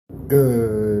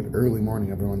Good early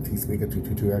morning, everyone. T-Speak at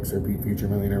 222 XRP Future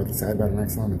Millionaire with a side by an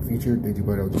excellent feature. Did you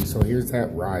buy OG? So here's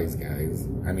that rise, guys.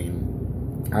 I mean,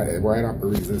 we're at upper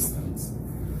resistance.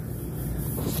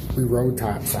 We rode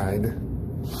top side.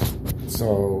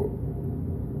 So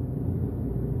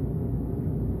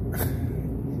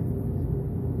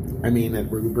I mean,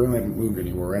 we really haven't moved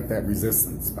anywhere. We're at that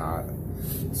resistance spot.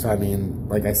 So, I mean,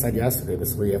 like I said yesterday, this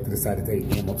is where you have to decide to take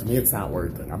a gamble. To me, it's not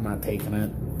worth it. I'm not taking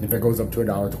it. If it goes up to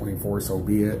 $1.24, so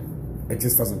be it. It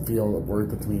just doesn't feel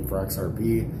worth it to me for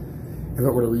XRP. If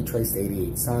it would have retraced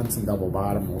 88 cents and double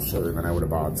bottom, well, sure, then I would have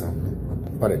bought some.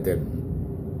 But it didn't.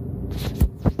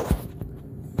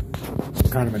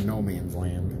 Kind of in no man's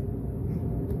land.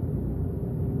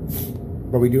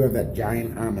 But we do have that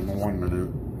giant M in the 1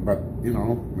 minute. But, you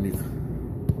know, when you,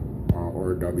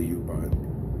 or W, but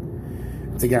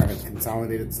it's again, it's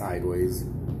consolidated sideways.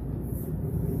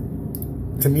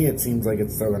 To me, it seems like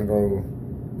it's still going to go,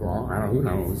 well, I don't know, who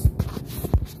knows.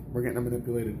 We're getting a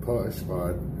manipulated push,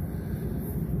 but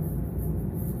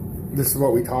this is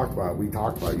what we talked about. We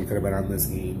talked about you could have been on this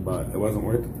game, but it wasn't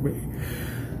worth it to me.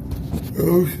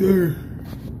 Oh, sure.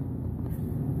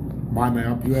 Why am I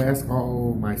up, you ask?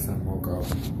 Oh, my son woke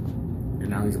up. And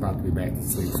now he's about to be back to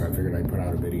sleep, so I figured I'd put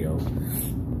out a video.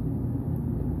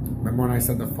 Remember when I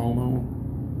said the FOMO?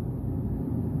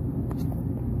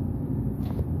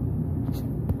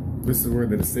 This is where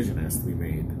the decision has to be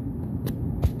made.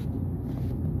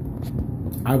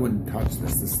 I wouldn't touch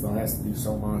this. This still has to do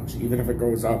so much. Even if it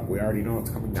goes up, we already know it's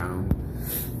coming down.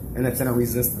 And it's in a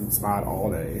resistance spot all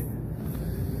day.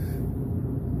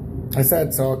 I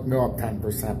said so it can go up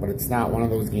 10%, but it's not one of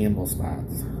those gamble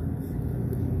spots.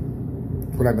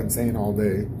 What I've been saying all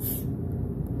day.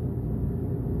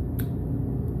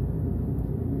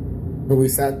 But we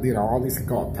said, you know, all these could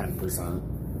go up 10%.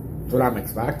 That's what I'm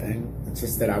expecting. It's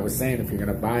just that I was saying if you're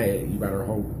going to buy it, you better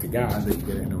hope to God that you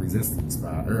get it in a resistance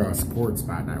spot, or a support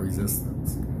spot, not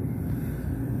resistance.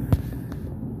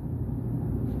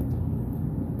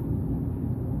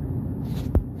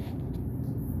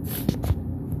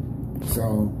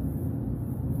 So,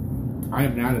 I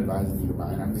am not advising you to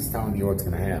buy it. I'm just telling you what's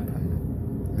going to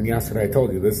happen. And yesterday I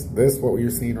told you, this what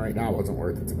you're seeing right now wasn't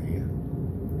worth it to me.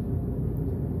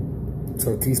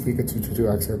 So T-Speak at 222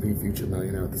 XRP Future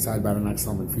Millionaire with the side by an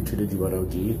excellent future. Did you what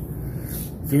OG?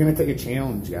 If you're going to take a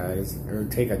challenge, guys, or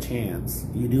take a chance,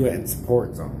 you do it in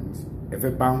support zones. If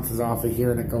it bounces off of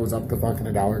here and it goes up to fucking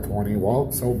 $1.20,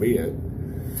 well, so be it.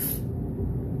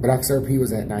 But XRP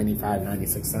was at 95,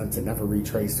 96 cents. It never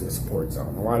retraced to a support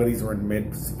zone. A lot of these were in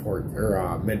mid-support,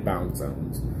 or mid-bound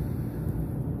zones.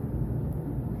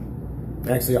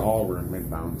 Actually, all were in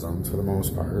mid-bound zones for the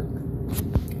most part.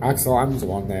 XLM's the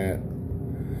one that,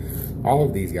 all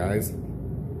of these guys,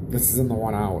 this is in the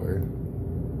 1 hour.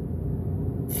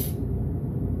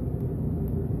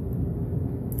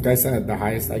 Like I said, the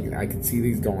highest, I can see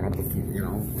these going up a few, you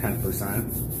know,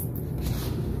 10%.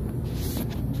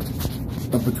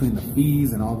 But between the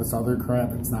fees and all this other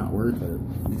crap, it's not worth it.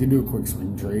 You can do a quick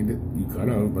swing trade. You could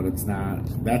have, but it's not.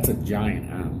 That's a giant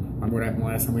M. Remember what happened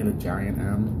last time we had a giant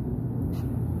M?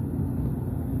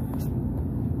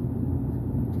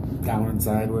 Down and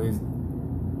sideways.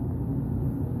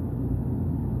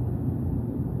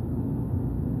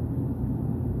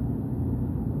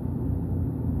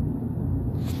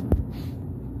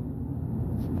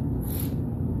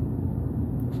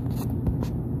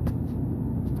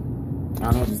 I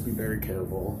don't know, just be very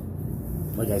careful.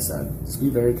 Like I said, just be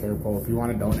very careful. If you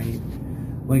want to donate,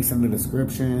 links in the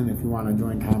description. If you want to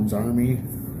join Tom's Army,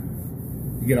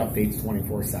 you get updates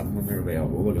 24/7 when they're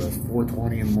available. Look at us,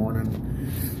 4:20 in the morning.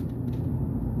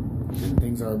 And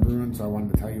things are brewing, so I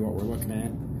wanted to tell you what we're looking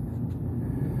at.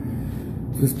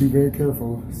 Just be very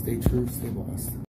careful. Stay true, stay blessed.